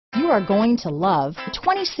are going to love the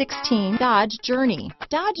 2016 Dodge Journey.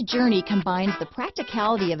 Dodge Journey combines the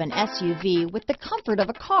practicality of an SUV with the comfort of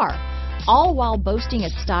a car, all while boasting a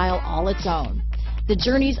style all its own. The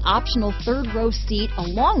Journey's optional third-row seat,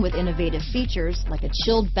 along with innovative features like a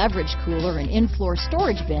chilled beverage cooler and in-floor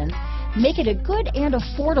storage bins, make it a good and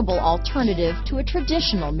affordable alternative to a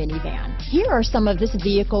traditional minivan. Here are some of this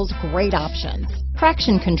vehicle's great options: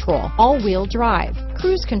 traction control, all-wheel drive,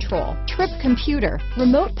 cruise control, trip computer,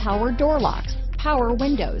 remote power door locks, power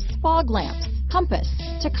windows, fog lamps, compass,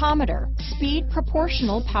 tachometer, speed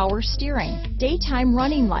proportional power steering, daytime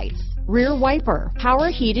running lights, rear wiper, power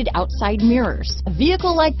heated outside mirrors. A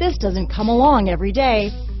vehicle like this doesn't come along every day.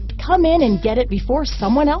 Come in and get it before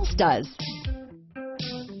someone else does.